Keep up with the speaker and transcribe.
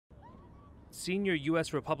Senior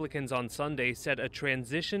U.S. Republicans on Sunday said a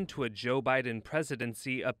transition to a Joe Biden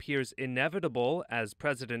presidency appears inevitable as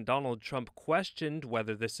President Donald Trump questioned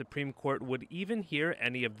whether the Supreme Court would even hear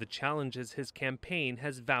any of the challenges his campaign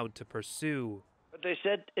has vowed to pursue. But they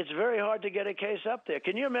said it's very hard to get a case up there.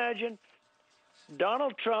 Can you imagine?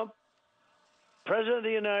 Donald Trump, President of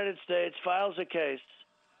the United States, files a case,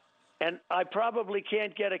 and I probably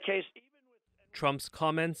can't get a case. Trump's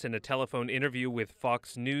comments in a telephone interview with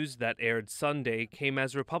Fox News that aired Sunday came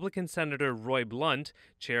as Republican Senator Roy Blunt,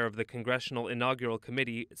 chair of the Congressional Inaugural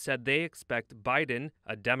Committee, said they expect Biden,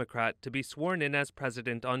 a Democrat, to be sworn in as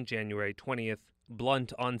president on January 20th.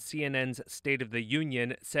 Blunt on CNN's State of the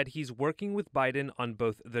Union said he's working with Biden on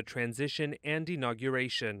both the transition and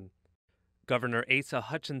inauguration. Governor Asa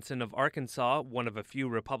Hutchinson of Arkansas, one of a few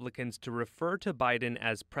Republicans to refer to Biden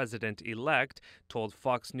as president-elect, told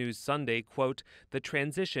Fox News Sunday, quote, "The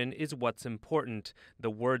transition is what's important. The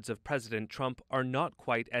words of President Trump are not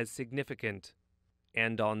quite as significant."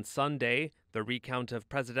 And on Sunday, the recount of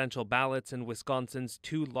presidential ballots in Wisconsin's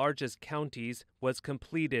two largest counties was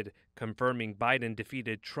completed, confirming Biden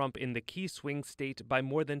defeated Trump in the key swing state by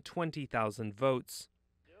more than 20,000 votes.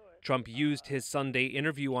 Trump used his Sunday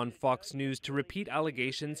interview on Fox News to repeat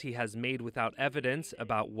allegations he has made without evidence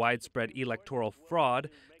about widespread electoral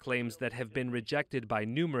fraud, claims that have been rejected by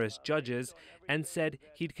numerous judges, and said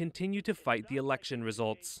he'd continue to fight the election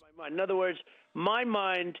results. In other words, my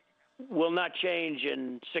mind will not change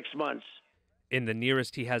in 6 months. In the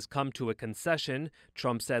nearest he has come to a concession,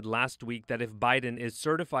 Trump said last week that if Biden is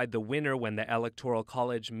certified the winner when the Electoral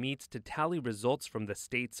College meets to tally results from the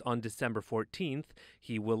states on December 14th,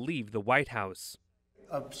 he will leave the White House.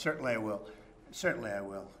 Certainly I will. Certainly I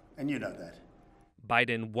will. And you know that.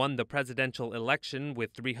 Biden won the presidential election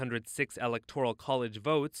with 306 Electoral College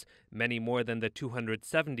votes, many more than the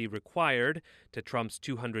 270 required, to Trump's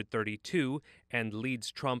 232, and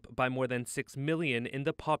leads Trump by more than 6 million in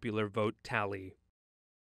the popular vote tally.